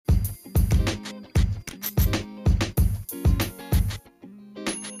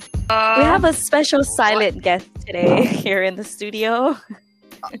We have a special silent guest today here in the studio.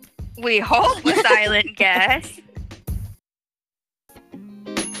 We hope a silent guest.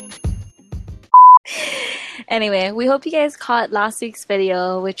 Anyway, we hope you guys caught last week's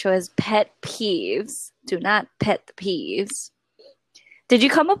video, which was pet peeves. Do not pet the peeves. Did you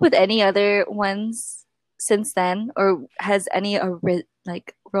come up with any other ones since then? Or has any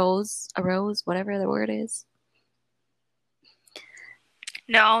arose, whatever the word is?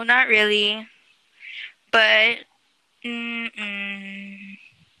 No, not really. But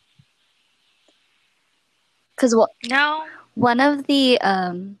Because no. one of the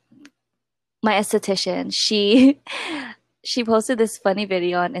my esthetician, she posted this funny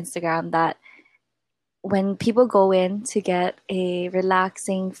video on Instagram that when people go in to get a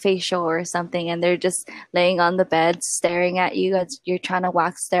relaxing facial or something and they're just laying on the bed staring at you as you're trying to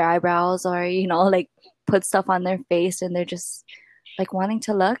wax their eyebrows or like put stuff on their face and they're just like wanting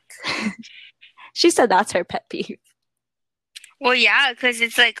to look. She said that's her pet peeve. Well, yeah, because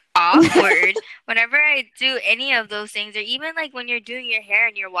it's like awkward. Whenever I do any of those things, or even like when you're doing your hair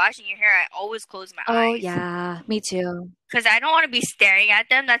and you're washing your hair, I always close my eyes. Oh, yeah, me too. Because I don't want to be staring at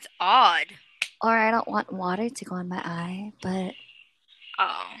them. That's odd. Or I don't want water to go in my eye, but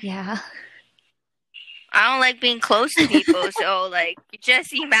yeah. I don't like being close to people, so like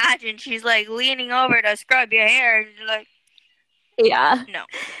just imagine she's like leaning over to scrub your hair and you're like, yeah. No.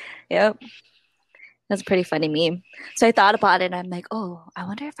 Yep. That's a pretty funny meme. So I thought about it and I'm like, oh, I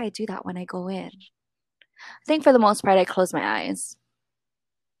wonder if I do that when I go in. I think for the most part I close my eyes.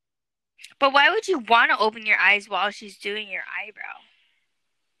 But why would you want to open your eyes while she's doing your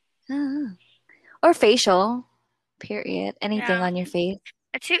eyebrow? Or facial, period. Anything on your face.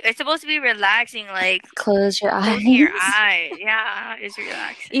 It's supposed to be relaxing, like close your eyes. Closing your eyes. Yeah, it's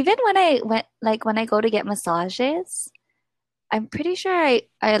relaxing. Even when I go to get massages, I'm pretty sure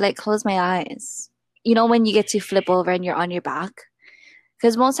I like close my eyes. You know, when you get to flip over and you're on your back,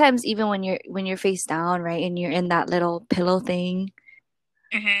 because most times even when you're face down, right, and you're in that little pillow thing,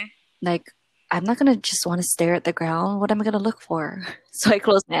 like I'm not gonna just want to stare at the ground. What am I gonna look for? So I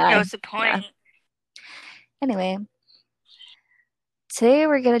close my eyes. What's the point? Yeah. Anyway, today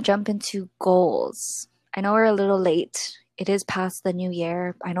we're gonna jump into goals. I know we're a little late. It is past the new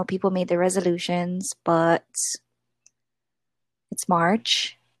year. I know people made their resolutions, but it's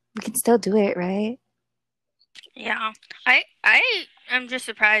March. We can still do it, right? Yeah. I am just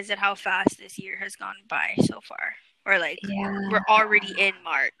surprised at how fast this year has gone by so far. Or like we're already in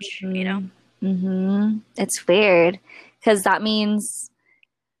March, you know? It's weird because that means,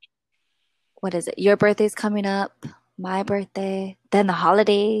 what is it? Your birthday's coming up, my birthday, then the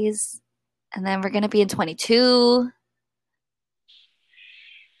holidays, and then we're going to be in 22.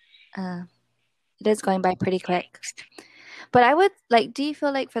 It is going by pretty quick. But I would do you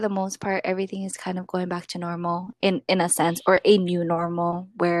feel like for the most part everything is kind of going back to normal in a sense, or a new normal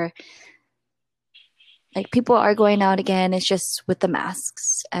where like people are going out again, it's just with the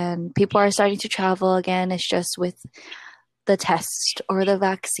masks, and people are starting to travel again, it's just with the test or the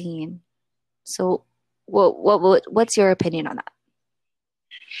vaccine. So what's your opinion on that?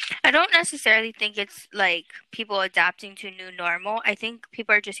 I don't necessarily think it's like people adapting to new normal. I think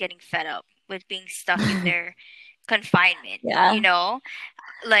people are just getting fed up with being stuck in their confinement, you know,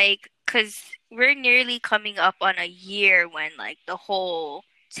 like because we're nearly coming up on a year when like the whole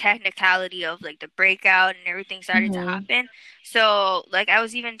technicality of like the breakout and everything started to happen. So like I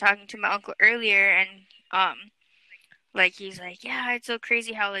was even talking to my uncle earlier, and like he's like, yeah, it's so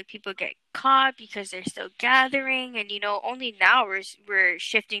crazy how like people get caught because they're still gathering, and you know, only now we're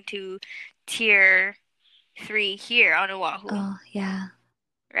shifting to tier 3 here on Oahu. Oh yeah.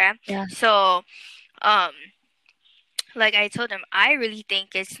 Right? Yeah. So like I told him, I really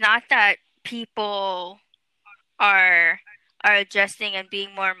think it's not that people are adjusting and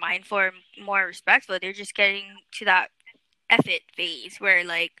being more mindful and more respectful. They're just getting to that F it phase where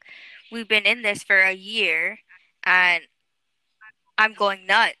like we've been in this for a year and I'm going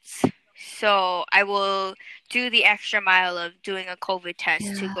nuts. So I will do the extra mile of doing a COVID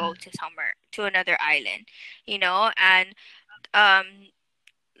test to go to another island, you know, and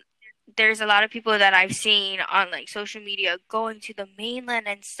there's a lot of people that I've seen on like social media going to the mainland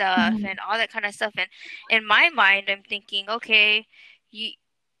and stuff and all that kind of stuff. And in my mind, I'm thinking, okay,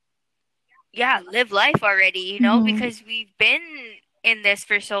 live life already, you know, because we've been in this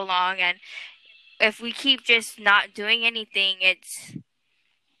for so long. And if we keep just not doing anything,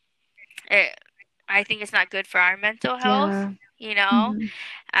 I think it's not good for our mental health, you know?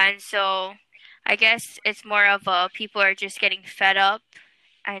 And so I guess it's more of people are just getting fed up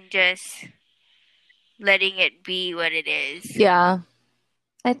and just letting it be what it is. Yeah.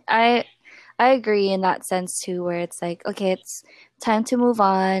 I agree in that sense too, where it's like, okay, it's time to move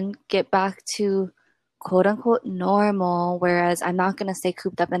on, get back to quote unquote normal, whereas I'm not gonna stay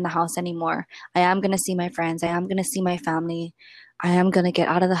cooped up in the house anymore. I am gonna see my friends, I am gonna see my family, I am gonna get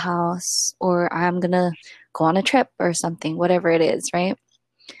out of the house, or I am gonna go on a trip or something, whatever it is, right?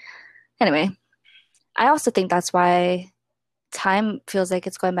 Anyway, I also think that's why time feels like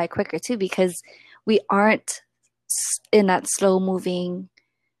it's going by quicker too, because we aren't in that slow moving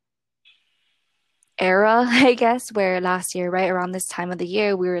era, I guess, where last year, right around this time of the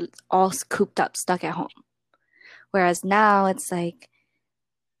year, we were all cooped up, stuck at home. Whereas now it's like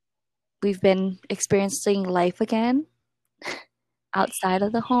we've been experiencing life again outside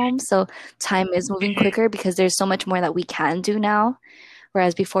of the home. So time is moving Mhm. quicker because there's so much more that we can do now.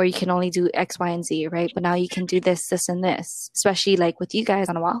 Whereas before you can only do X, Y, and Z, right? But now you can do this, this, and this, especially like with you guys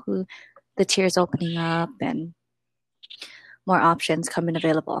on Oahu, the tiers opening up and more options coming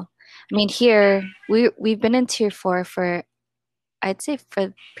available. I mean, here we've been in tier four for I'd say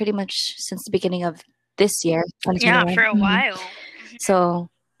for pretty much since the beginning of this year, Yeah, 2021. for a while. Mhm. So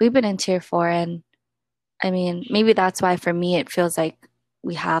we've been in tier four, and I mean, maybe that's why for me it feels like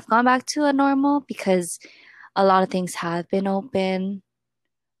we have gone back to a normal because a lot of things have been open.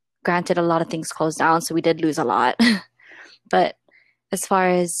 Granted, a lot of things closed down, so we did lose a lot. But as far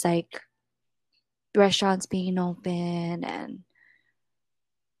as like restaurants being open and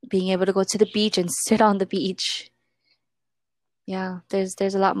being able to go to the beach and sit on the beach, yeah, there's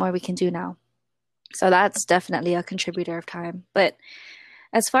a lot more we can do now. So that's definitely a contributor of time. But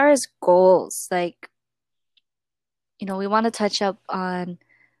as far as goals, like, we want to touch up on,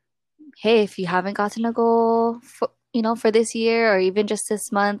 hey, if you haven't gotten a goal for, for this year or even just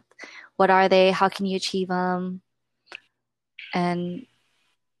this month, what are they? How can you achieve them? And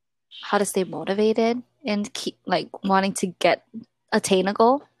how to stay motivated and keep like wanting to attain a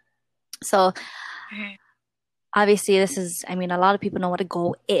goal. So Mhm. obviously I mean, a lot of people know what a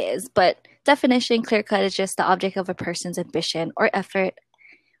goal is, but definition clear cut is just the object of a person's ambition or effort,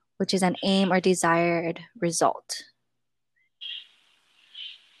 which is an aim or desired result.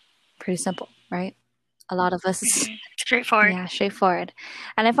 Pretty simple, right? A lot of us, Straightforward. yeah, straightforward.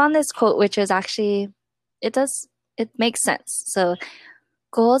 And I found this quote, which is actually, it does, it makes sense. So,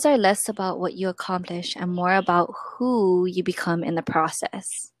 goals are less about what you accomplish and more about who you become in the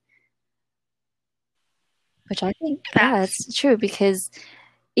process, which I think, yeah, Facts. it's true because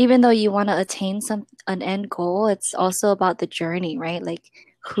even though you want to attain an end goal, it's also about the journey, right? Like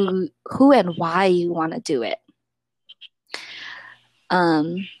who and why you want to do it.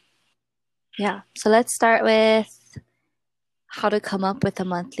 Um, yeah. So let's start with how to come up with a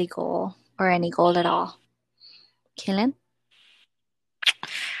monthly goal or any goal at all. Kaylin?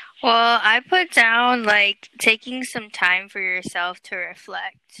 Well, I put down like taking some time for yourself to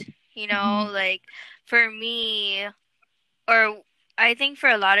reflect. Mhm. Like for me, or I think for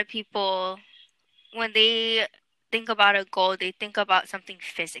a lot of people, when they think about a goal, they think about something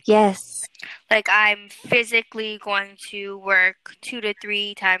physical. Yes. Like I'm physically going to work 2 to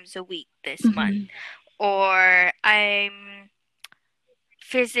 3 times a week this month, Hmm. or I'm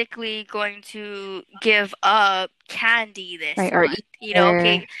physically going to give up candy Right. this Or month. either.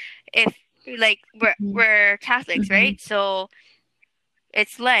 Okay, if like we're Catholics, Mm-hmm. right? So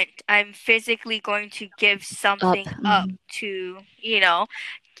it's Lent. I'm physically going to give Up. something up Hmm. to,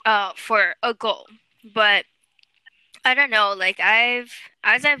 for a goal. But I don't know, like as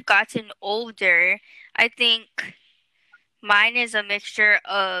I've gotten older, I think mine is a mixture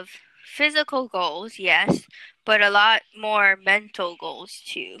of physical goals, yes, but a lot more mental goals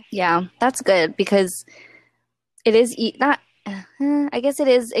too. Yeah, that's good because it is not. I guess it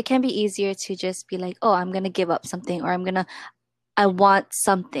is. It can be easier to just be like, oh, I'm gonna give up something, or I want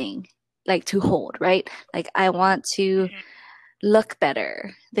something like to hold, right? Like I want to Mhm. look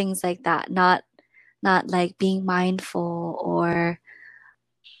better, things like that. Not like being mindful or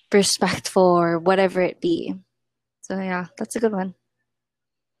respectful or whatever it be. So yeah, that's a good one.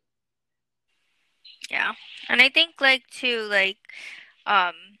 Yeah. And I think like to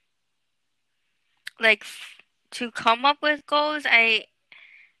um to come up with goals, I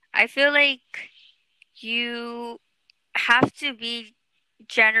feel like you have to be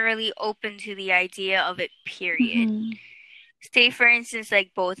generally open to the idea of it, period. Hmm. Say for instance,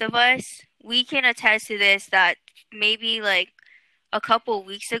 like both of us, we can attest to this that maybe like a couple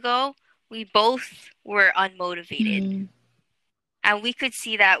weeks ago, we both were unmotivated. Hmm. And we could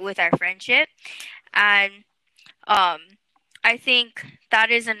see that with our friendship. And I think that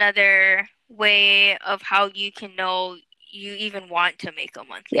is another way of how you can know you even want to make a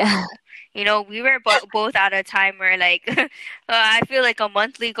monthly goal. You know, we were both at a time where like I feel like a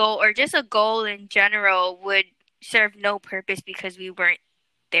monthly goal or just a goal in general would serve no purpose because we weren't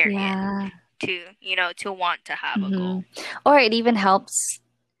there yet to, you know, to want to have a goal. Or it even helps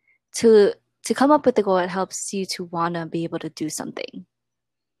to come up with a goal. It helps you to want to be able to do something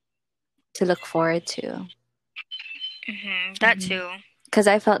to look forward to. That too. Because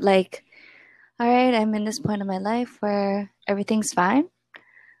I felt like, all right, I'm in this point of my life where everything's fine.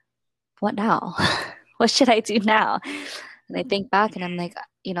 What now? What should I do now? And I think back and I'm like,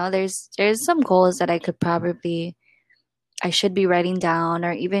 you know, there's some goals that I should be writing down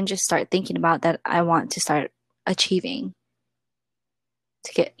or even just start thinking about that I want to start achieving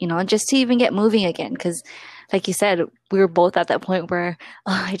to get, you know, just to even get moving again. Because like you said, we were both at that point where,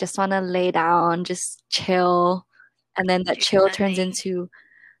 oh, I just want to lay down, just chill. And then that chill turns into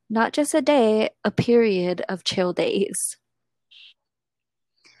not just a day, a period of chill days.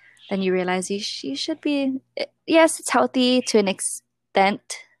 Then you realize you should be, yes, it's healthy to an extent,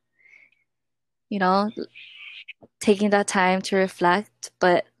 you know, taking that time to reflect,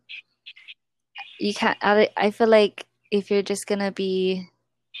 but you can't, I feel like if you're just going to be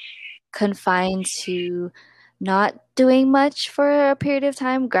confined to not doing much for a period of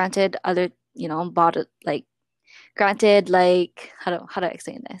time, granted other, you know, granted, like, how do I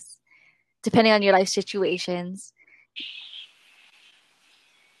explain this? Depending on your life situations,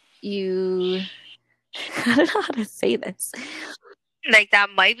 I don't know how to say this. Like that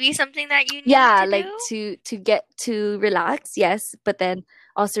might be something that you need to like do? to get to relax, yes, but then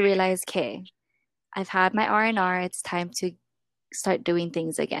also realize, okay, I've had my R&R, it's time to start doing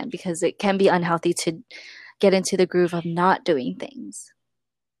things again because it can be unhealthy to get into the groove of not doing things.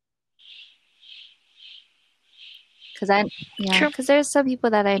 Because there's some people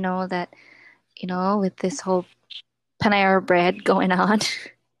that I know that, you know, with this whole Panera Bread going on,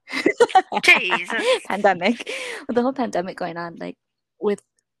 pandemic, with the whole pandemic going on, like with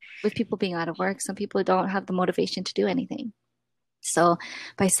people being out of work, some people don't have the motivation to do anything. So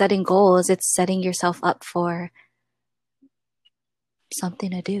by setting goals, it's setting yourself up for something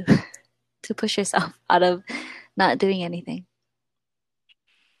to do, to push yourself out of not doing anything.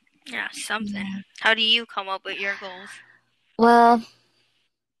 Yeah, something. Yeah. How do you come up with your goals? Well,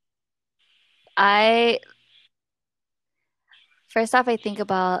 first off, I think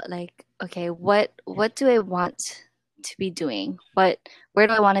about like, okay, what do I want to be doing? Where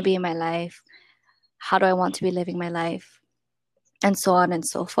do I want to be in my life? How do I want to be living my life? And so on and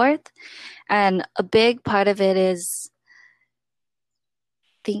so forth. And a big part of it is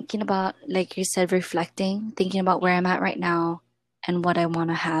thinking about, like you said, reflecting, thinking about where I'm at right now and what I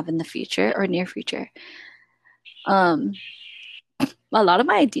want to have in the future or near future. A lot of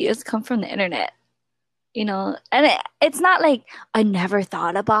my ideas come from the internet, you know, and it's not like I never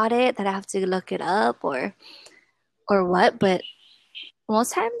thought about it, that I have to look it up or what, but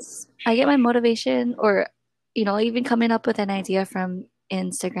most times I get my motivation or, you know, even coming up with an idea from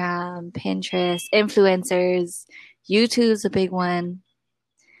Instagram, Pinterest, influencers, YouTube's a big one.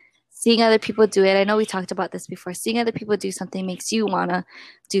 Seeing other people do it. I know we talked about this before. Seeing other people do something makes you want to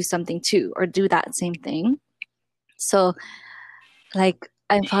do something too or do that same thing. So, like,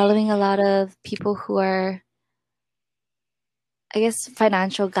 I'm following a lot of people who are, I guess,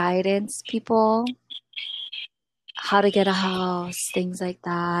 financial guidance people, how to get a house, things like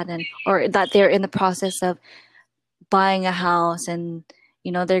that, and or that they're in the process of buying a house and,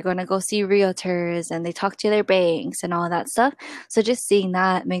 you know, they're going to go see realtors and they talk to their banks and all that stuff. So just seeing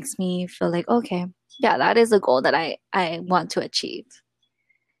that makes me feel like, okay, yeah, that is a goal that I want to achieve.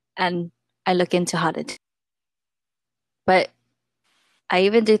 And I look into how to do. But I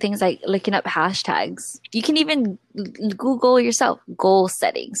even do things like looking up hashtags. You can even Google yourself goal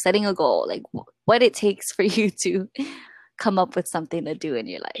setting a goal, like what it takes for you to come up with something to do in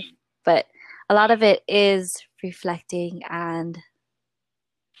your life. But a lot of it is reflecting and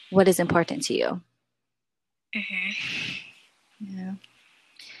what is important to you. Yeah.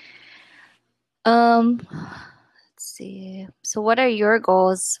 Let's see. So what are your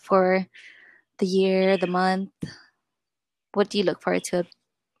goals for the year, the month? What do you look forward to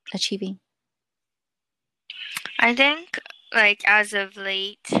achieving? I think like as of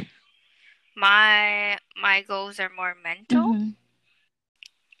late, my goals are more mental.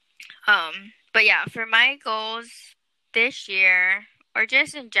 But yeah, for my goals this year or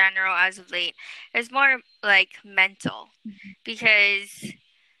just in general as of late, it's more like mental because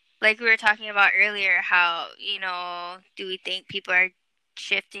like we were talking about earlier, how, you know, do we think people are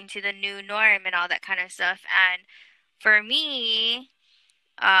shifting to the new norm and all that kind of stuff. And for me,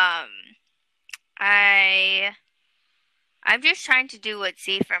 I I'm just trying to do what's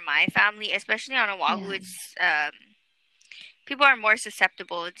safe for my family, especially on Oahu. Yeah. It's people are more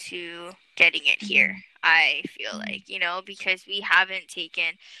susceptible to getting it here. Mhm. I feel Mhm. like, because we haven't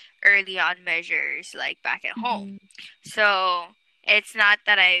taken early on measures like back at home. Mhm. So it's not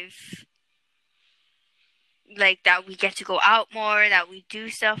that I've like that we get to go out more, that we do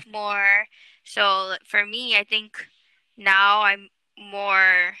stuff more. So for me, I think now I'm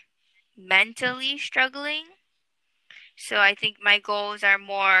more mentally struggling. So I think my goals are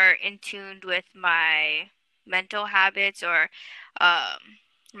more in tune with my mental habits or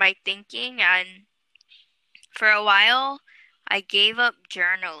my thinking. And for a while, I gave up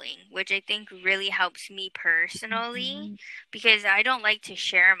journaling, which I think really helps me personally Mhm. because I don't like to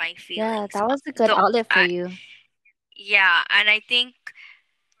share my Yeah, feelings. that was a good Though outlet for I, you. yeah, and I think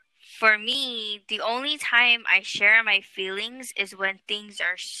for me, the only time I share my feelings is when things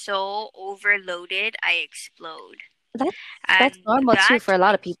are so overloaded, I explode. That's And that's normal too that, for a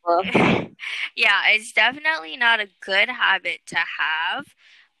lot of people. yeah, it's definitely not a good habit to have.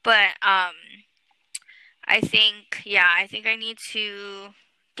 But I think I need to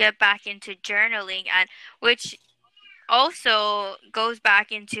get back into journaling and which also goes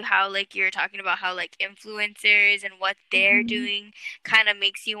back into how like you're talking about how like influencers and what they're Mhm. doing kind of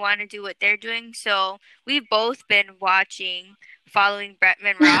makes you want to do what they're doing. So we've both been watching following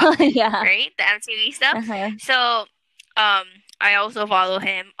Bretman Rock, Yeah. right? The MTV stuff. Uh-huh. So um I also follow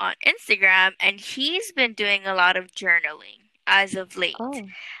him on Instagram and he's been doing a lot of journaling as of late.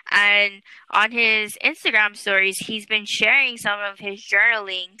 Oh. And on his Instagram stories he's been sharing some of his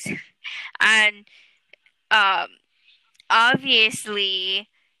journalings and um obviously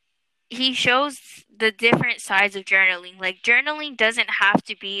he shows the different sides of journaling. Like journaling doesn't have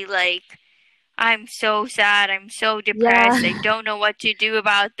to be like I'm so sad, I'm so depressed, I Yeah. don't know what to do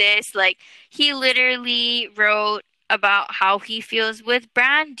about this. Like he literally wrote about how he feels with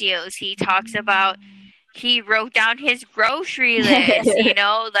brand deals. He talks about he wrote down his grocery list,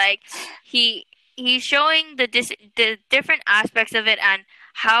 like he he's showing the different aspects of it and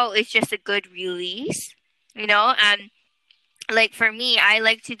how it's just a good release, and like for me, I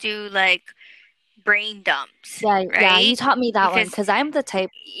like to do like brain dumps, Yeah, yeah, you right? taught me that one Because because I'm the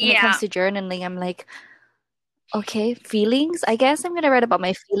type when it comes yeah, to journaling, I'm like, okay, feelings. I guess I'm gonna write about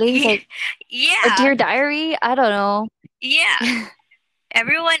my feelings, like a yeah, dear diary. I don't know. yeah.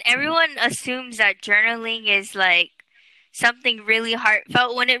 Everyone assumes that journaling is like something really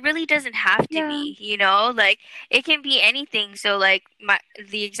heartfelt when it really doesn't have to Yeah. be. Like it can be anything. So like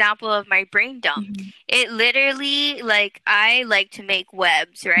the example of my brain dump, Mhm. it literally like I like to make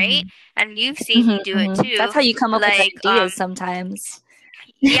webs, right? Mhm. And you've seen Mhm, me do it mhm. That's too. how you come up with Like ideas sometimes.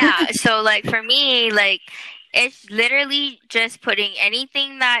 yeah, so like for me, like it's literally just putting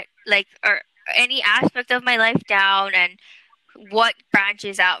anything that like or any aspect of my life down and what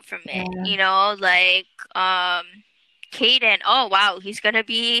branches out from it. Yeah. Like Caden, oh wow, he's gonna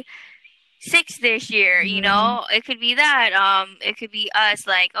be 6 this year, Mhm. It could be that. It could be us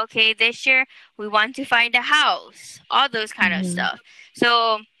like, okay, this year we want to find a house. All those kind of Mhm. stuff.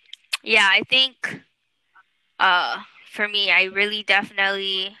 So yeah, I think for me, I really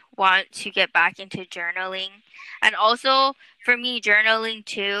definitely want to get back into journaling. And also, for me, journaling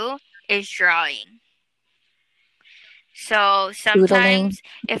too is drawing. So Doodling. sometimes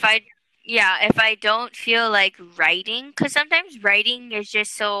if I don't feel like writing, because sometimes writing is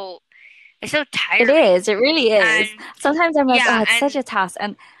just it's so It tiring. is. It really is. And Sometimes I'm like, yeah, oh, it's such and a task.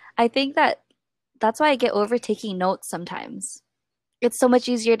 And I think that's why I get over taking notes sometimes. It's so much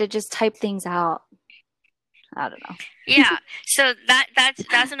easier to just type things out. I don't know. yeah, so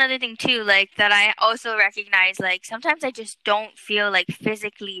that's another thing too, like that I also recognize. Like sometimes I just don't feel like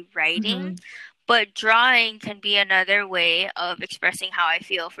physically writing, Hmm. but drawing can be another way of expressing how I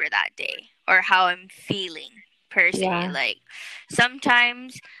feel for that day or how I'm feeling per se. Yeah. Like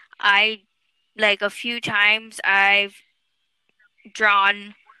sometimes I like a few times I've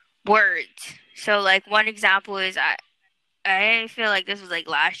drawn words. So like one example is I feel like this was like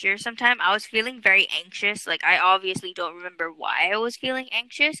last year sometime. I was feeling very anxious. Like I obviously don't remember why I was feeling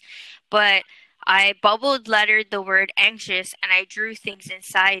anxious, but I bubbled lettered the word anxious and I drew things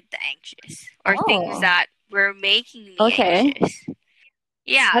inside the anxious or things Oh, that were making me okay. anxious.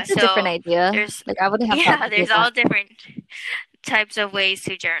 Yeah, That's a different so idea. there's Like I wouldn't have thought yeah, to do there's that. all different types of ways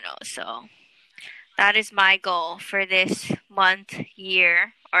to journal. So that is my goal for this month,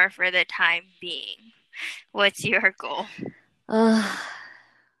 year, or for the time being. What's your goal? Uh,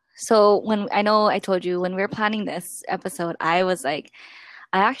 so when I know I told you when we were planning this episode, I was like,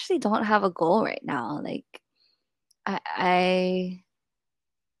 I actually don't have a goal right now. Like I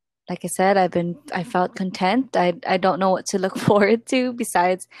like I said, I felt content. I don't know what to look forward to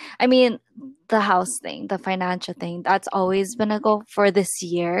besides, I mean, the house thing, the financial thing, that's always been a goal for this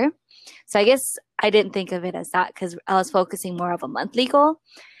year. So I guess I didn't think of it as that because I was focusing more of a monthly goal.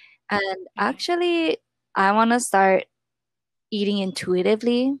 And Mm-hmm. actually, I want to start eating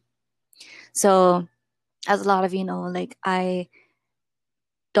intuitively. So, as a lot of you know, like I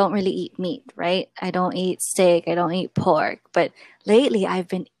don't really eat meat, right? I don't eat steak, I don't eat pork, but lately I've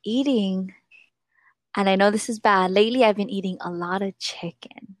been eating, and I know this is bad, lately I've been eating a lot of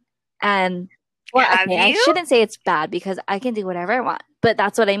chicken. And well, Have okay, I you? shouldn't say it's bad because I can do whatever I want, but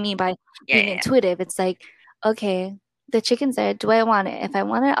that's what I mean by Yeah, being yeah. intuitive. It's like, okay, the chicken's there, do I want it? If I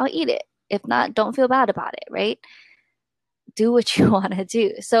want it, I'll eat it. If not, don't feel bad about it, right? Do what you want to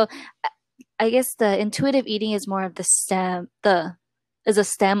do. So I guess the intuitive eating is more of the stem, the is a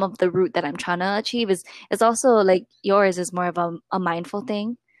stem of the root that I'm trying to achieve. Is also like yours is more of a mindful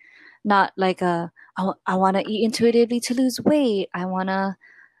thing, not like I want to eat intuitively to lose weight. I want to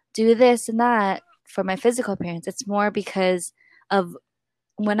do this and that for my physical appearance. It's more because of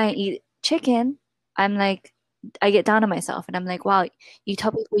when I eat chicken, I'm like, I get down on myself and I'm like, wow, you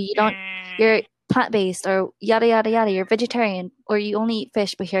tell people you don't, you're Mm, plant-based or yada, yada, yada, you're vegetarian or you only eat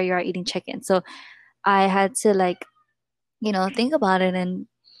fish, but here you are eating chicken. So I had to like, think about it, and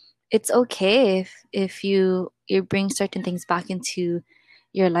it's okay if you bring certain things back into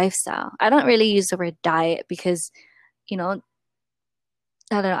your lifestyle. I don't really use the word diet because, you know,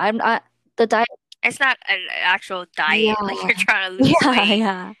 I don't know. I'm not the diet. it's not an actual Yeah. diet. Like you're trying to lose Yeah, weight.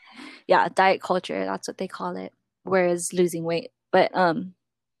 yeah. Yeah, diet culture, that's what they call it. Whereas losing weight. But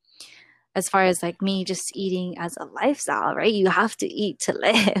as far as like me just eating as a lifestyle, right? You have to eat to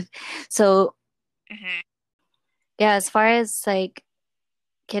live. So, Hmm. yeah, as far as like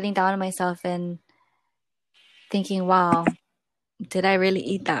getting down on myself and thinking, wow, did I really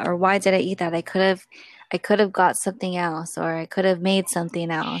eat that? Or why did I eat that? I could have got something else or I could have made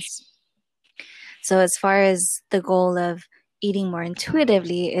something else. So as far as the goal of eating more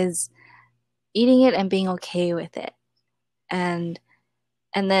intuitively is eating it and being okay with it. And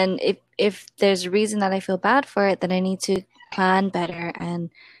then if there's a reason that I feel bad for it, then I need to plan better and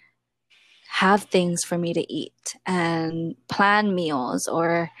have things for me to eat and plan meals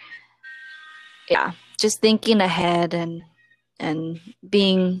or yeah, just thinking ahead and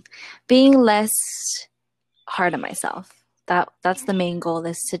being being less hard on myself. That's the main goal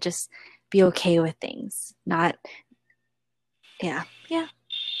is to just be okay with things. Not yeah, yeah.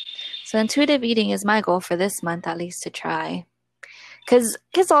 So intuitive eating is my goal for this month at least to try. Cause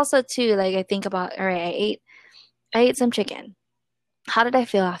also too, like I think about, all right, I ate some chicken. How did I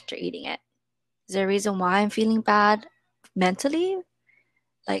feel after eating it? Is there a reason why I'm feeling bad mentally?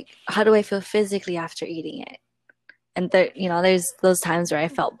 Like, how do I feel physically after eating it? And there's those times where I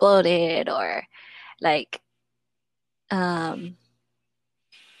felt bloated or like, um,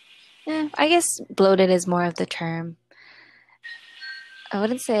 yeah, I guess bloated is more of the term. I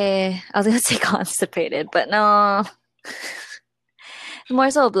wouldn't say, I was gonna say constipated, but no,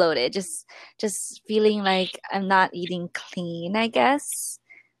 more so bloated. Just feeling like I'm not eating clean, I guess.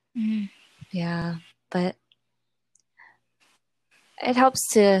 Mm. Yeah, but it helps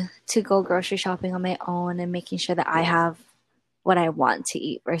to go grocery shopping on my own and making sure that I have what I want to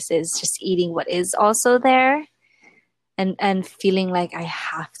eat versus just eating what is also there and feeling like I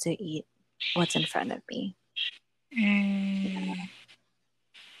have to eat what's in front of me. Mm.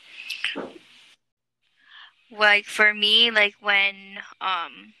 Like for me, like when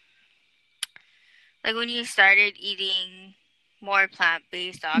you started eating more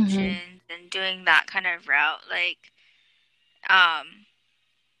plant-based Mm-hmm. options and doing that kind of route, um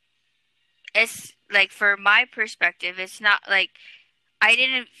it's like for my perspective, it's not like I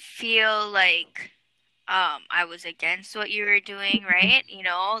didn't feel like I was against what you were doing, right? You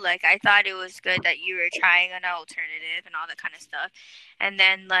know, like I thought it was good that you were trying an alternative and all that kind of stuff. And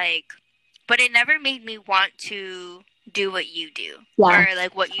then but it never made me want to do what you do Yeah. or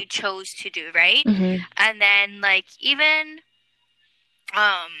like what you chose to do, right? Mm-hmm. And then like even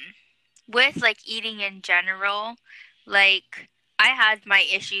um with like eating in general, like I had my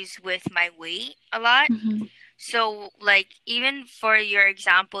issues with my weight a lot. Mm-hmm. So like even for your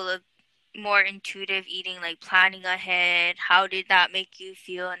example of more intuitive eating, like planning ahead, how did that make you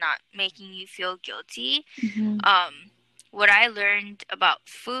feel and not making you feel guilty? Mm-hmm. Um, what I learned about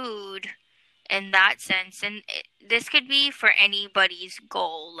food in that sense, and this could be for anybody's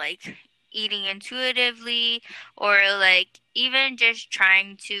goal, like eating intuitively or like even just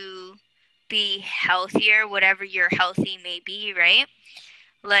trying to be healthier, whatever your healthy may be, right?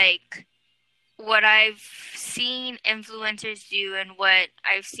 Like what I've seen influencers do and what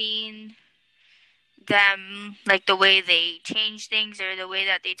I've seen them, like the way they change things or the way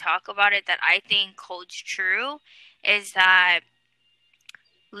that they talk about it, that I think holds true is that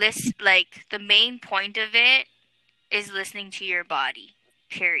like the main point of it is listening to your body,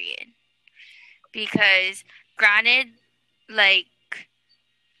 period. Because granted, like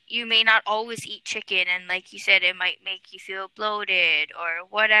you may not always eat chicken, and like you said, it might make you feel bloated or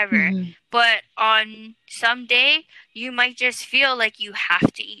whatever. Mm-hmm. But on some day, you might just feel like you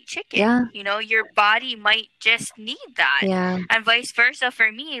have to eat chicken. Yeah. You know, your body might just need that. Yeah. And vice versa for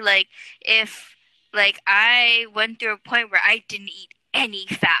me. Like, if, like, I went through a point where I didn't eat any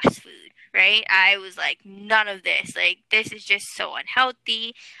fast food. Right? I was like, none of this. Like, this is just so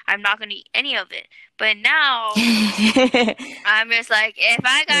unhealthy. I'm not going to eat any of it. But now, I'm just like, if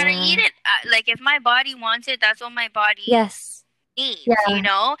I gotta eat it, like if my body wants it, that's what my body yes. needs, you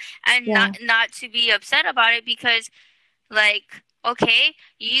know? And not to be upset about it because, like, okay,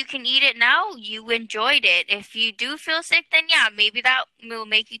 you can eat it now, you enjoyed it. If you do feel sick, then yeah, maybe that will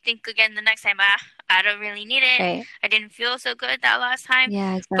make you think again the next time, I don't really need it. Right. I didn't feel so good that last time.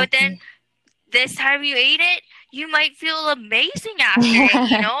 Yeah, exactly. But then this time you ate it, you might feel amazing after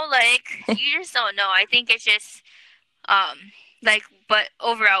it, you know? Like, you just don't know. I think it's just, like, but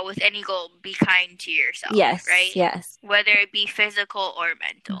overall, with any goal, be kind to yourself. Yes. Right? Yes. Whether it be physical or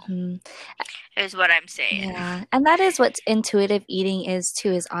mental, is what I'm saying. Yeah. And that is what intuitive eating is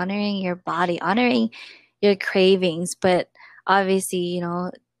too, is honoring your body, honoring your cravings, but obviously, you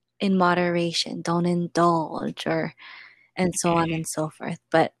know, in moderation, don't indulge and so on and so forth.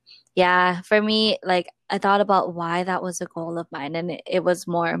 But yeah, for me, like I thought about why that was a goal of mine, and it was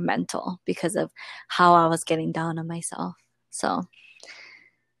more mental because of how I was getting down on myself. So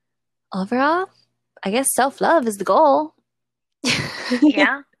overall, I guess self-love is the goal.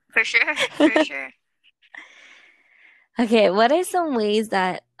 Yeah, for sure. For sure. Okay, what are some ways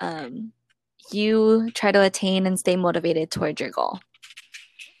that you try to attain and stay motivated towards your goal?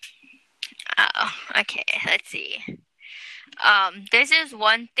 Oh, okay. Let's see. This is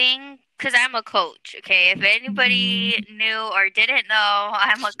one thing, because I'm a coach, okay? If anybody knew or didn't know,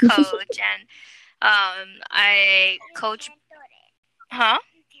 I'm a coach, and I coach. Huh?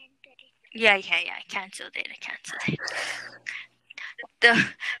 Yeah, I canceled it.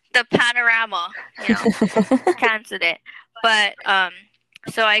 The panorama, you know, canceled it. But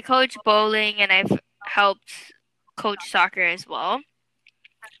so I coach bowling and I've helped coach soccer as well.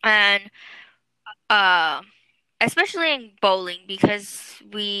 And especially in bowling, because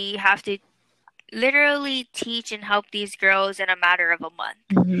we have to literally teach and help these girls in a matter of a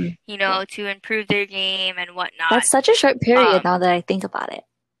month, you know, to improve their game and whatnot. That's such a short period now that I think about it.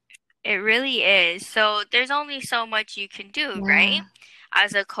 It really is. So there's only so much you can do, right?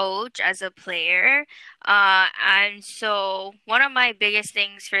 As a coach, as a player. And so one of my biggest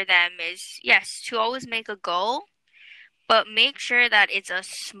things for them is, yes, to always make a goal, but make sure that it's a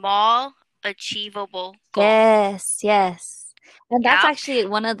small, achievable goal. Yes. And that's actually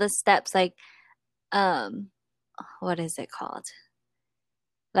one of the steps, like, what is it called?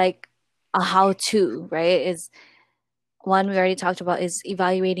 Like a how-to, right? Is one we already talked about is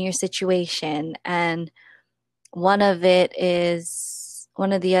evaluating your situation. And one of the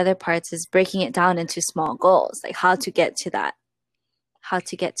other parts is breaking it down into small goals, like how to get to the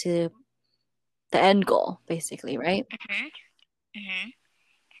end goal, basically, right?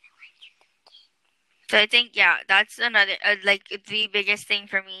 So I think, yeah, that's another, like the biggest thing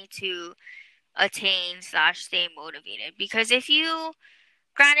for me to attain/stay motivated. Because if you,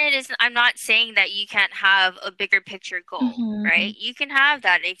 granted, I'm not saying that you can't have a bigger picture goal, right? You can have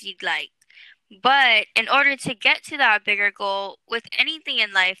that if you'd like. But in order to get to that bigger goal, with anything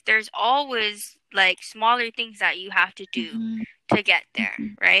in life, there's always like smaller things that you have to do to get there,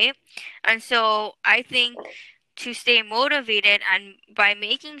 right? And so I think to stay motivated, and by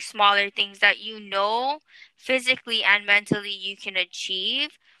making smaller things that you know physically and mentally you can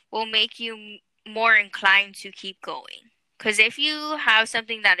achieve, will make you more inclined to keep going. Because if you have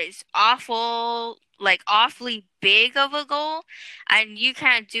something that is awfully big of a goal, and you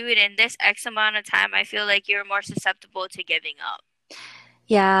can't do it in this X amount of time, I feel like you're more susceptible to giving up.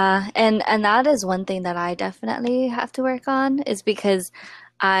 Yeah, and that is one thing that I definitely have to work on, is because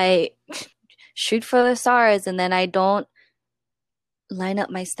I shoot for the stars and then I don't line up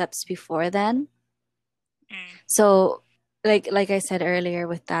my steps before then. So like I said earlier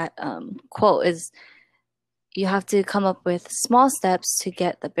with that quote, is you have to come up with small steps to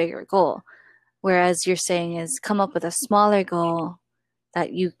get the bigger goal. Whereas you're saying is come up with a smaller goal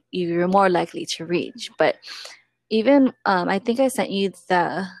that you're more likely to reach. But even I think I sent you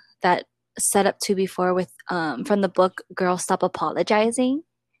that set up to before with from the book Girl Stop Apologizing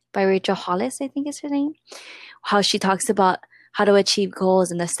by Rachel Hollis, I think is her name. How she talks about how to achieve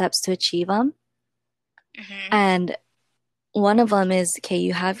goals and the steps to achieve them. Mm-hmm. And one of them is, okay,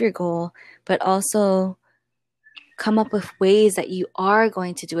 you have your goal, but also come up with ways that you are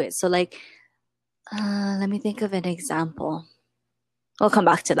going to do it. So like, let me think of an example. We'll come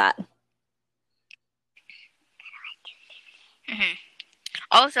back to that. Mm-hmm.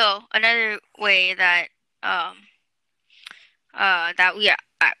 Also, another way that that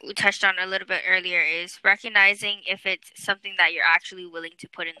we touched on a little bit earlier is recognizing if it's something that you're actually willing to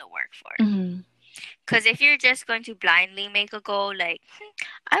put in the work for. Because if you're just going to blindly make a goal, like,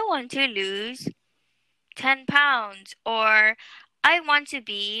 I want to lose 10 pounds, or I want to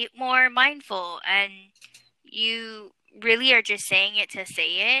be more mindful, and you really are just saying it to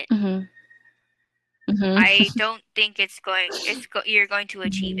say it, I don't think you're going to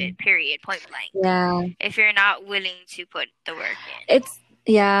achieve it, period, point blank. Yeah. If you're not willing to put the work in.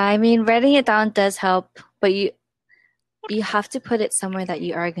 I mean, writing it down does help, but you have to put it somewhere that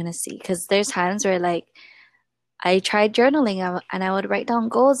you are going to see. Because there's times where, like, I tried journaling and I would write down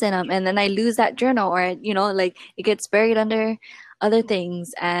goals in them, and then I lose that journal, or, you know, like, it gets buried under other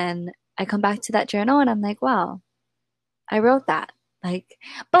things, and I come back to that journal and I'm like, wow, I wrote that. Like,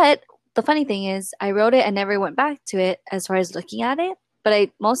 but the funny thing is, I wrote it and never went back to it as far as looking at it,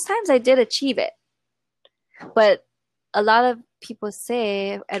 but most times I did achieve it. But a lot of people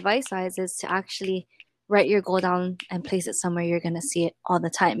say, advice-wise, is to actually write your goal down and place it somewhere you're going to see it all the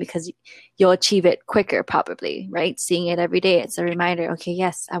time, because you'll achieve it quicker, probably, right? Seeing it every day, it's a reminder, okay,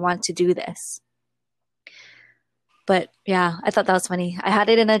 yes, I want to do this. But yeah, I thought that was funny. I had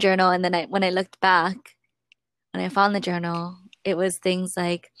it in a journal, and then when I looked back, when I found the journal, it was things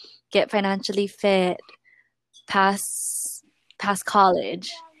like get financially fit, pass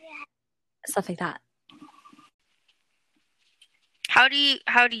college, stuff like that. How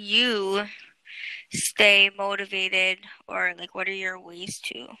do you stay motivated, or like, what are your ways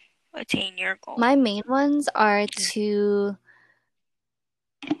to attain your goal? My main ones are to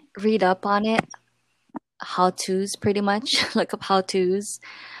read up on it, how-tos, pretty much. Look up how-tos,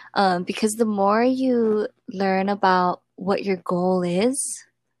 because the more you learn about what your goal is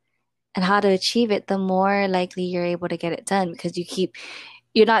and how to achieve it, the more likely you're able to get it done, because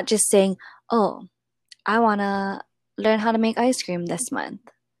you're not just saying, oh, I want to learn how to make ice cream this month.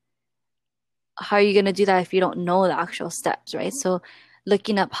 How are you going to do that if you don't know the actual steps, right? So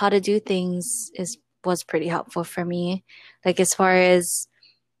looking up how to do things was pretty helpful for me. Like, as far as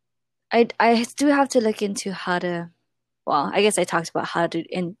I do have to look into how to, well, I guess I talked about how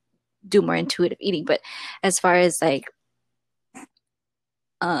to do more intuitive eating, but as far as like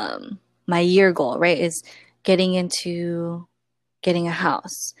my year goal, right, is getting a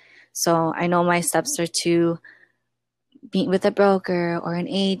house. So I know my steps are to meet with a broker or an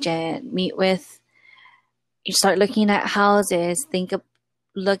agent, you start looking at houses,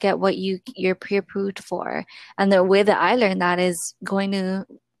 look at what you're pre-approved for. And the way that I learned that is going to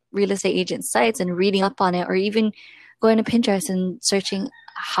real estate agent sites and reading up on it, or even going to Pinterest and searching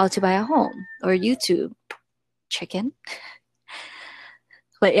how to buy a home, or YouTube, chicken.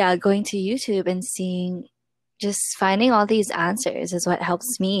 But yeah, going to YouTube and just finding all these answers is what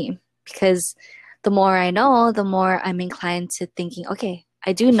helps me, because the more I know, the more I'm inclined to thinking, okay,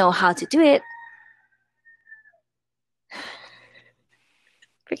 I do know how to do it.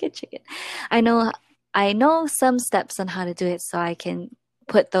 Forget chicken. I know some steps on how to do it, so I can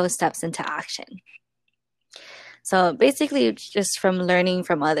put those steps into action. So basically, just from learning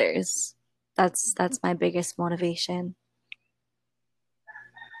from others, that's my biggest motivation.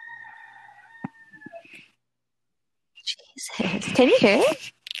 Jesus, can you hear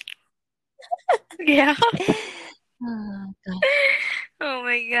it? Yeah. Oh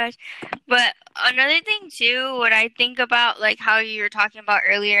my gosh. But another thing too, what I think about, like how you were talking about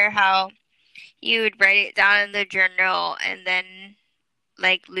earlier, how you would write it down in the journal and then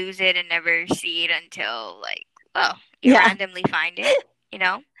like lose it and never see it until like, well, you randomly find it, you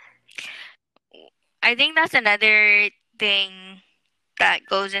know? I think that's another thing that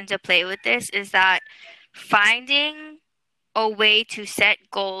goes into play with this, is that finding a way to set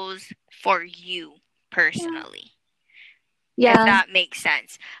goals for you personally. Yeah. If that makes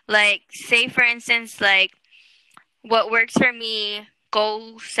sense. Like, say for instance, like what works for me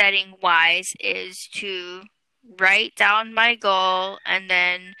goal setting wise is to write down my goal and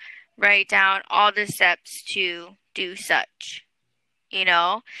then write down all the steps to do such, you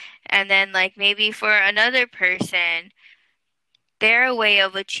know? And then like maybe for another person, their way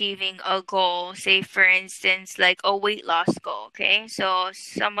of achieving a goal, say for instance, like a weight loss goal, okay? So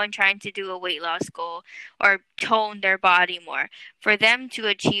someone trying to do a weight loss goal or tone their body more. For them to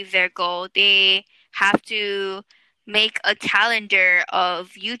achieve their goal, they have to make a calendar of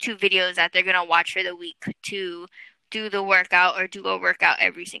YouTube videos that they're gonna watch for the week to do the workout or do a workout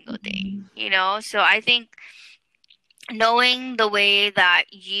every single day, you know? So I think knowing the way that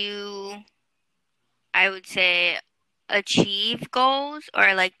you, I would say, achieve goals,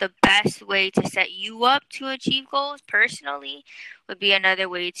 or like the best way to set you up to achieve goals personally, would be another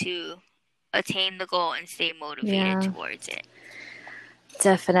way to attain the goal and stay motivated towards it.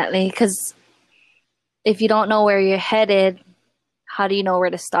 Definitely, because if you don't know where you're headed, how do you know where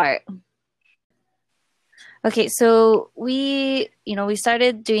to start? Okay, so we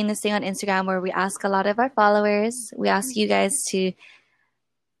started doing this thing on Instagram where we ask a lot of our followers. We ask you guys to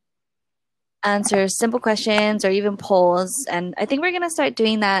answer simple questions or even polls. And I think we're going to start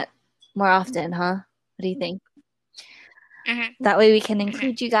doing that more often, huh? What do you think? Mm-hmm. That way we can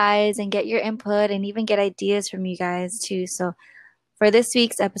include you guys and get your input and even get ideas from you guys too. So for this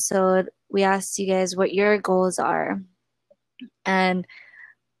week's episode, we asked you guys what your goals are. And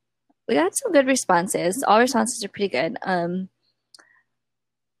we got some good responses. All responses are pretty good. And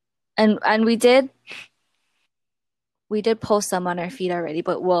we did post some on our feed already,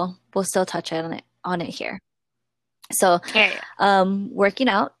 but we'll still touch on it here. So, working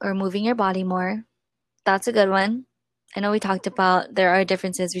out or moving your body more, that's a good one. I know we talked about there are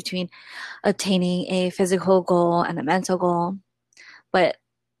differences between obtaining a physical goal and a mental goal, but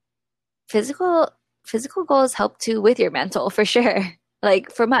physical goals help too with your mental for sure.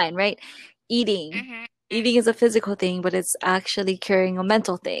 Like for mine, right? Eating is a physical thing, but it's actually curing a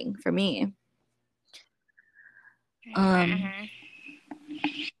mental thing for me. And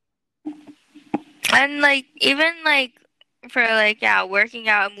like even like for like working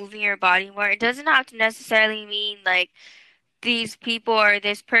out and moving your body more, it doesn't have to necessarily mean like these people or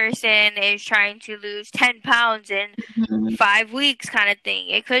this person is trying to lose 10 pounds in 5 weeks kind of thing.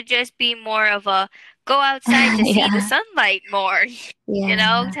 It could just be more of a go outside to see the sunlight more, you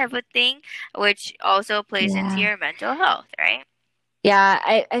know, type of thing, which also plays into your mental health, right? Yeah,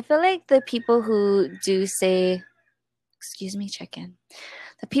 I feel like the people who do say, excuse me, check in.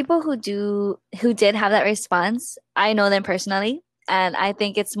 The people who did have that response, I know them personally, and I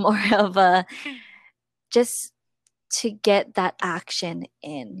think it's more of a just to get that action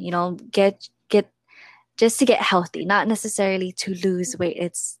in, you know, get just to get healthy, not necessarily to lose weight.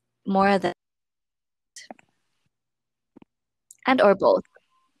 It's more of the and or both.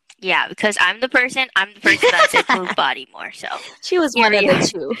 Yeah, because I'm the person that said move body more. So she was one of the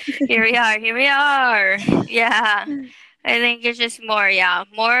two. Here we are. Yeah. I think it's just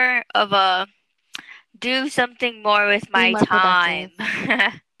more of a do something more with my time.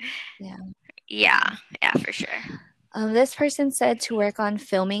 Yeah, for sure. This person said to work on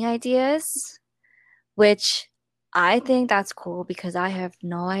filming ideas, which I think that's cool because I have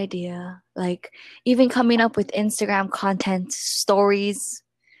no idea. Like even coming up with Instagram content stories,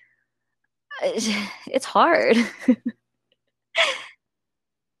 it's hard.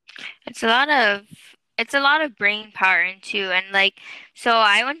 It's a lot of brain power too. And like, so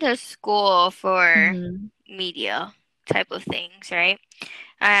I went to school for media type of things, right?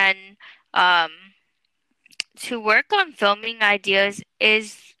 And to work on filming ideas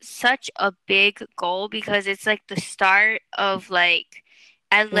is such a big goal because it's like the start of like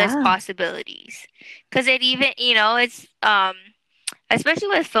endless possibilities. Because it even, you know, it's especially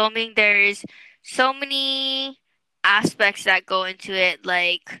with filming, there's so many aspects that go into it,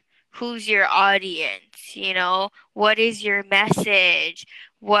 like who's your audience, you know, what is your message,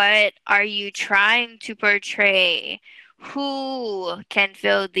 what are you trying to portray, who can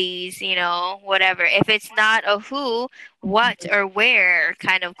fill these, you know, whatever. If it's not a who, what or where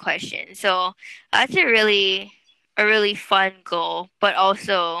kind of question. So that's a really fun goal, but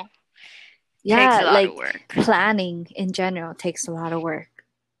also takes a lot of work. Planning in general takes a lot of work.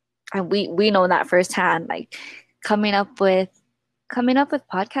 And we know that firsthand. Like coming up with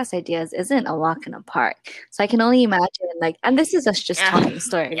podcast ideas isn't a walk in the park. So I can only imagine like, and this is us just talking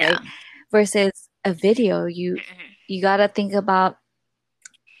story, right? Versus a video, you gotta think about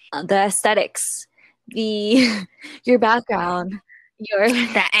the aesthetics, your background,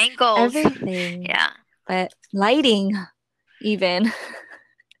 the angles, everything. But lighting, even.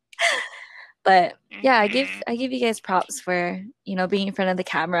 But yeah, I give you guys props for, you know, being in front of the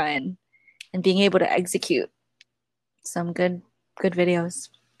camera and being able to execute some good videos.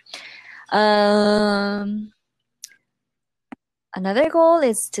 Another goal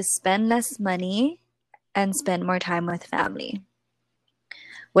is to spend less money and spend more time with family.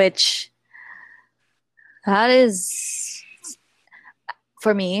 which that is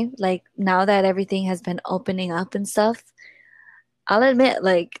for me, like now that everything has been opening up and stuff, I'll admit,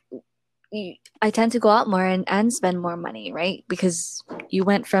 like, I tend to go out more and spend more money, right? Because you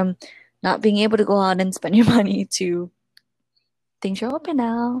went from not being able to go out and spend your money to things are open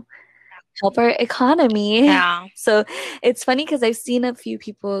now, help our economy. Yeah. So it's funny because I've seen a few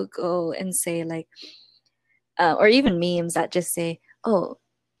people go and say, like, or even memes that just say, oh,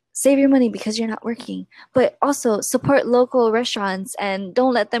 save your money because you're not working, but also support local restaurants and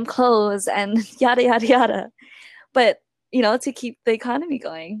don't let them close and yada, yada, yada. But, to keep the economy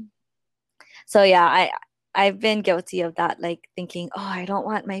going. So yeah, I've been guilty of that, like thinking, oh, I don't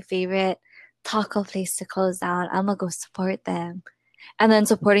want my favorite taco place to close down. I'm gonna go support them. And then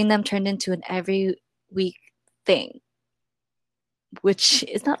supporting them turned into an every week thing, which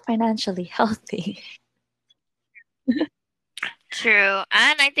is not financially healthy. True.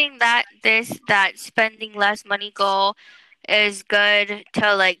 And I think that that spending less money goal is good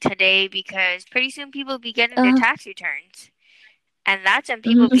till like today because pretty soon people be getting their tax returns. And that's when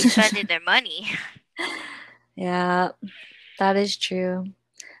people be spending their money. Yeah, that is true.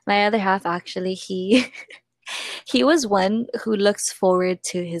 My other half actually, he he was one who looks forward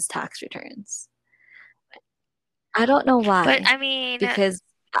to his tax returns. I don't know why. But I mean, because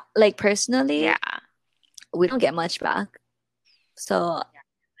like personally, yeah. We don't get much back. So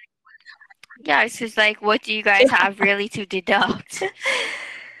yeah, it's just like, what do you guys have really to deduct?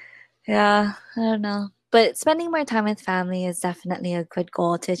 Yeah, I don't know. But spending more time with family is definitely a good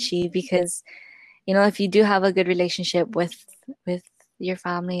goal to achieve because, if you do have a good relationship with your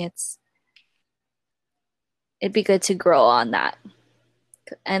family, it'd be good to grow on that.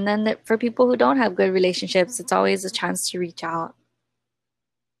 And then for people who don't have good relationships, it's always a chance to reach out.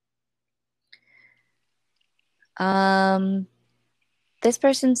 This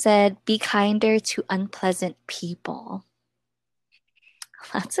person said, be kinder to unpleasant people.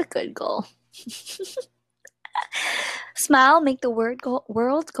 That's a good goal. Smile, make the world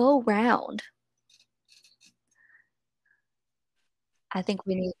go round. I think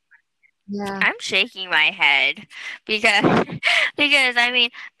we need. Yeah. I'm shaking my head because I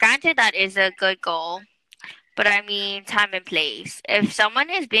mean, granted that is a good goal, but I mean time and place. If someone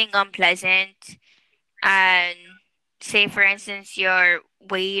is being unpleasant and say for instance your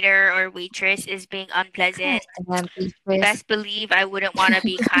waiter or waitress is being unpleasant, best believe I wouldn't want to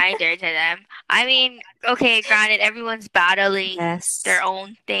be kinder to them. I mean, okay, granted everyone's battling their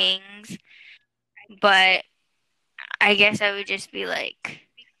own things, but I guess I would just be like,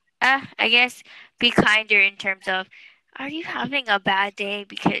 I guess be kinder in terms of, are you having a bad day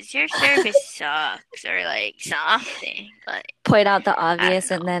because your service sucks or like something? Like, point out the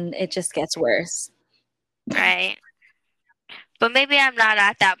obvious and then it just gets worse. Right. But maybe I'm not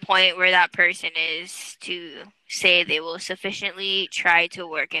at that point where that person is to say they will sufficiently try to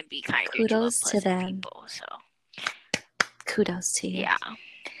work and be kinder Kudos to unpleasant them. people. So kudos to you. Yeah.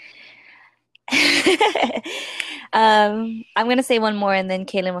 I'm gonna say one more and then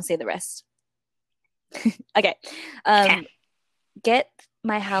Kaylin will say the rest. Okay. Get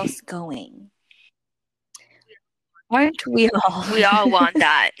my house going. Aren't we all? We all want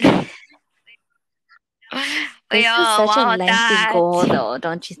that. This is such a lengthy goal though,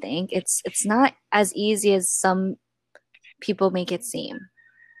 don't you think? It's not as easy as some people make it seem.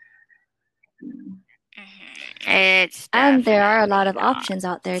 And there are a lot of options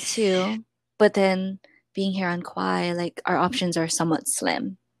out there too. But then being here on Kauai, like our options are somewhat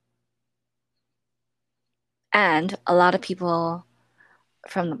slim. And a lot of people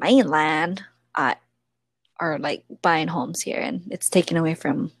from the mainland are like buying homes here, and it's taken away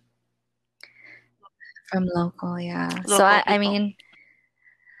from local, yeah. Local so I mean,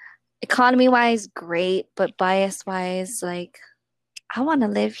 economy wise, great, but bias wise, like I want to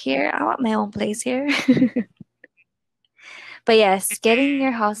live here. I want my own place here. But yes, getting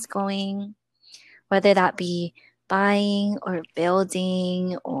your house going, whether that be buying or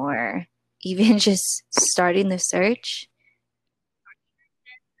building or even just starting the search.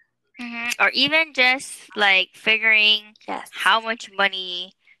 Or even just like figuring how much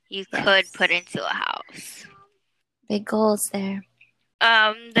money you could put into a house. Big goals there.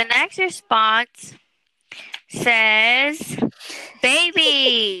 The next response says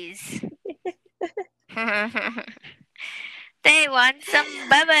babies. They want some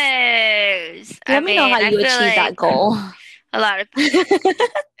bubbles. Let me know how you achieve that goal. A lot of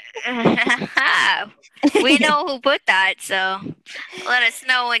we know who put that, so let us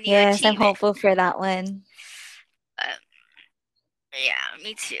know when you achieve it. Yes, I'm hopeful for that one. Yeah,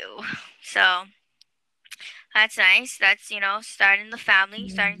 me too. So That's nice. That's, starting the family,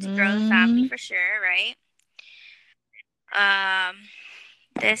 starting to grow the family for sure, right?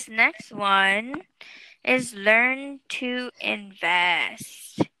 This next one is learn to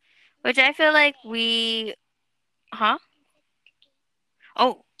invest, which I feel like huh?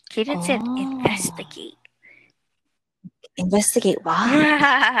 Oh, Kaden said investigate. Investigate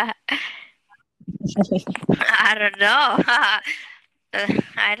why? I don't know.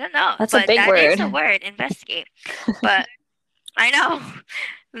 I don't know. That's but a big that word. Is a word, investigate. But I know.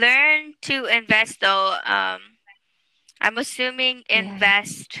 Learn to invest though. I'm assuming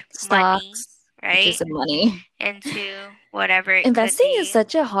invest money, which is right? money. Into whatever it Investing could be. is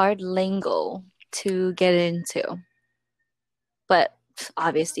such a hard lingo to get into. But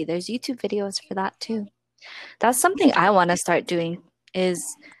obviously there's YouTube videos for that too. That's something I want to start doing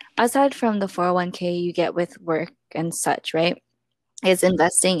is aside from the 401k you get with work and such, right? Is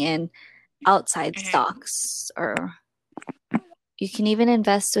investing in outside stocks, or you can even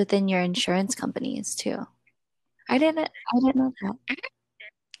invest within your insurance companies too. I didn't know that.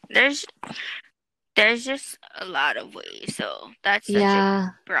 There's just a lot of ways, so that's such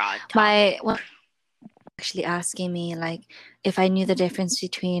a broad topic. My actually asking me like if I knew the difference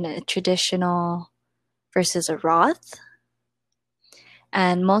between a traditional versus a Roth.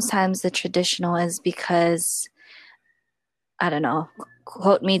 And most times the traditional is because I don't know,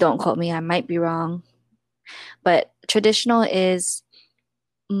 quote me, don't quote me, I might be wrong. But traditional is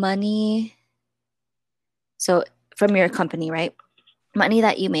money. So from your company, right? Money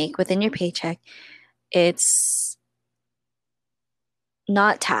that you make within your paycheck, it's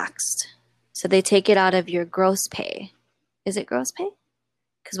not taxed. So they take it out of your gross pay. Is it gross pay?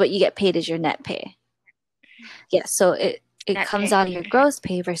 Because what you get paid is your net pay. Yeah, so it comes out of your gross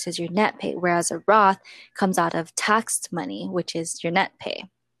pay versus your net pay, whereas a Roth comes out of taxed money, which is your net pay.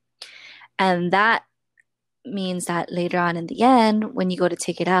 And that means that later on in the end, when you go to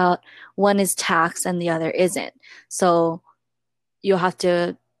take it out, one is taxed and the other isn't. So you'll have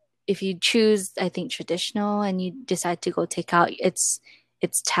to, if you choose, I think, traditional and you decide to go take out, it's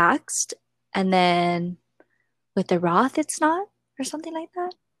taxed. And then with the Roth, it's not, or something like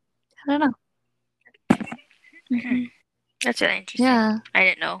that. I don't know. Mm-hmm. That's really interesting. Yeah. I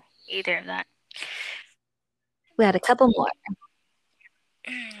didn't know either of that. We had a couple more.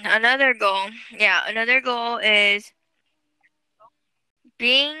 Another goal is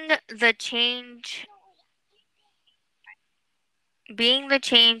being the change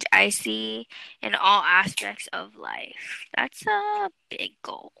I see in all aspects of life. That's a big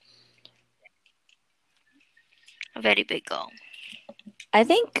goal. A very big goal. I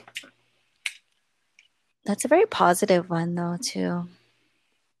think that's a very positive one though too.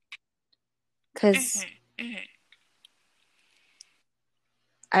 Because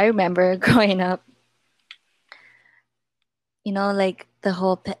I remember growing up, you know, like the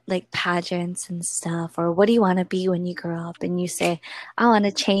whole like pageants and stuff, or what do you want to be when you grow up? And you say, I want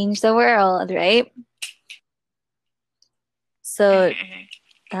to change the world, right? So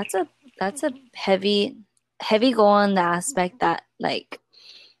that's a heavy goal in the aspect that like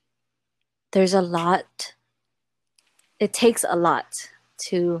there's a lot. It takes a lot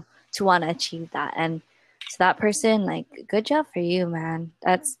to want to achieve that, and so that person, like, good job for you, man.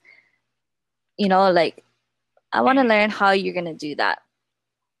 That's, you know, like, I want to learn how you're gonna do that.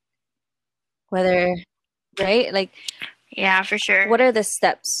 Whether, right? Like, yeah, for sure. What are the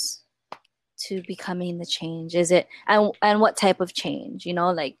steps to becoming the change? Is it, and what type of change? You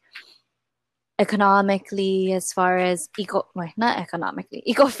know, like economically, as far as not economically,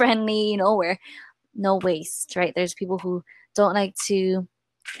 eco-friendly. You know, where no waste, right? There's people who don't like to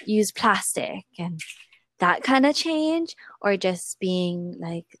use plastic and that kind of change, or just being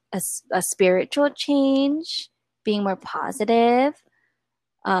like a spiritual change, being more positive.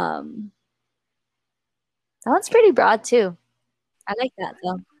 That one's pretty broad too. I like that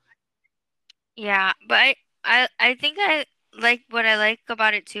though. Yeah, but I think I like what I like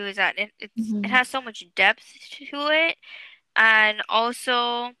about it too is that it has so much depth to it, and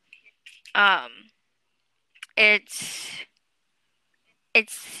also it's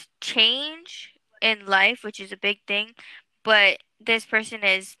change in life, which is a big thing, but this person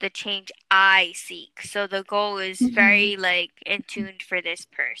is the change I seek. So the goal is very like in tuned for this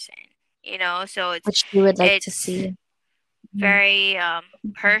person, you know? So it's which you would like to see. Very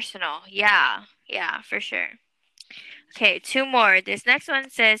personal. Yeah. Yeah, for sure. Okay, two more. This next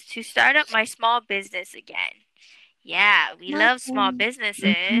one says to start up my small business again. Yeah, we love small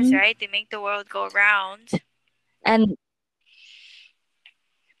businesses, right? They make the world go round. And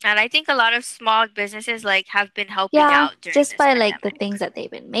And I think a lot of small businesses like have been helping out during just this by pandemic. like the things that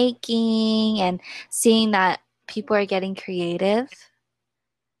they've been making and seeing that people are getting creative.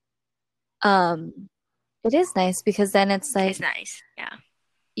 It is nice because then it's like It's nice. Yeah.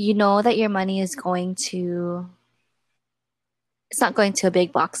 you know that your money is going to it's not going to a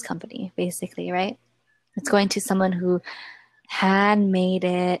big box company, basically, right? It's going to someone who handmade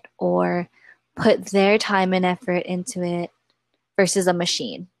it or put their time and effort into it versus a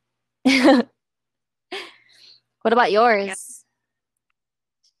machine. What about Yep. yours?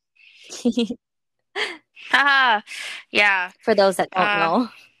 Yeah. For those that don't know.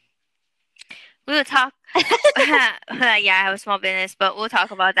 We will talk. Yeah, I have a small business, but we'll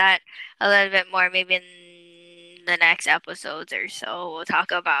talk about that a little bit more maybe in the next episodes or so. We'll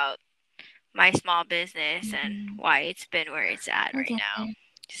talk about my small business and why it's been where it's at right now.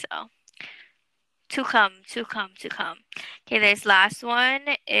 So, to come. Okay, this last one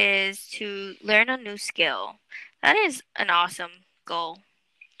is to learn a new skill. That is an awesome goal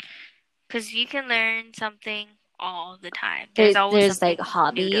because you can learn something all the time. There's always There's like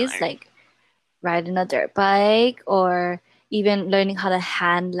something new to hobbies, learn. like riding a dirt bike or even learning how to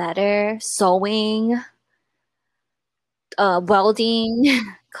hand letter, sewing, welding,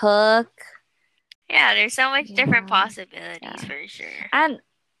 cook. Yeah, there's so much different possibilities for sure. And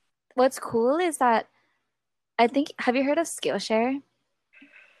what's cool is that I think, have you heard of Skillshare?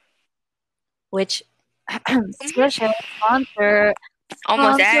 Which Skillshare sponsor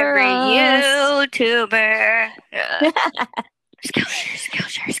almost every us. YouTuber.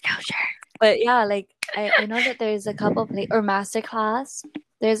 Skillshare. But yeah, like I know that there's a couple or Masterclass.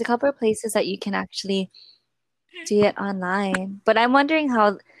 There's a couple of places that you can actually do it online. But I'm wondering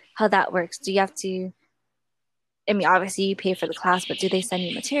how that works. Do you have to? I mean, obviously you pay for the class, but do they send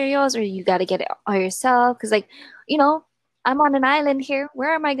you materials, or you got to get it all yourself? Because, like, you know, I'm on an island here.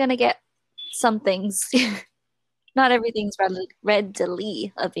 Where am I gonna get some things? Not everything's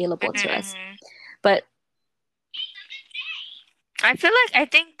readily available to us, but I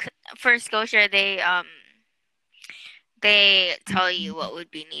think for Skillshare they tell you what would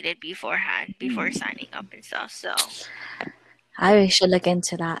be needed beforehand before signing up and stuff. So I should look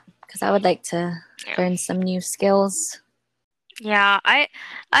into that because I would like to learn some new skills. Yeah, I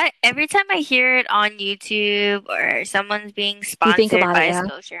every time I hear it on YouTube or someone's being sponsored by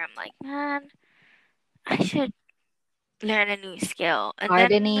Skillshare, I'm like, man, I should learn a new skill. And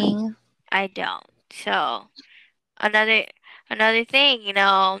gardening. Then I don't. So another thing,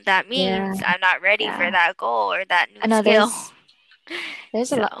 that means I'm not ready for that goal or that new skill.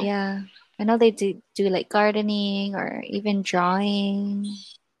 There's a lot. Yeah, I know they do like gardening or even drawing.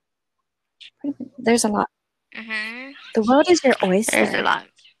 There's a lot. The world is your oyster. There's a lot,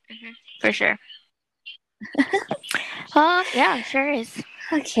 for sure. Yeah, sure is.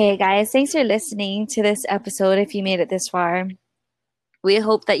 Okay, guys, thanks for listening to this episode. If you made it this far, we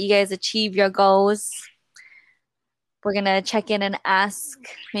hope that you guys achieve your goals. We're gonna check in and ask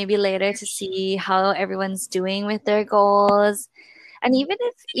maybe later to see how everyone's doing with their goals. And even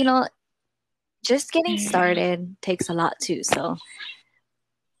if, just getting started takes a lot too. So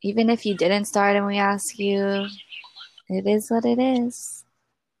even if you didn't start and we ask you, it is what it is.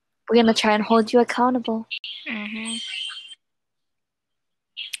 We're gonna try and hold you accountable.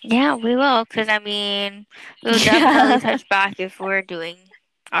 Yeah, we will. Because, I mean, we'll definitely touch back if we're doing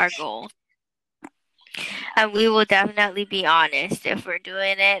our goal. And we will definitely be honest if we're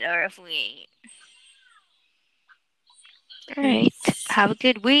doing it or if we ain't. All right. Have a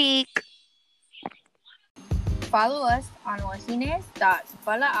good week. Follow us on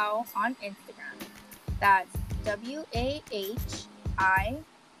wahines.balaaw on Instagram. That's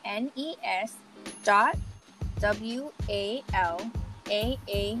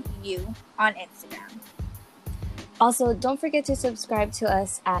WAHINES.WALAAU on Instagram. Also, don't forget to subscribe to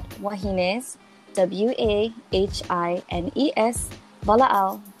us at Wahines, WAHINES,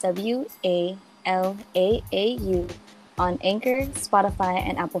 Balaaw, WALAAU on Anchor, Spotify,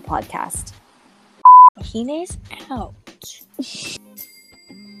 and Apple Podcast. Wahines out.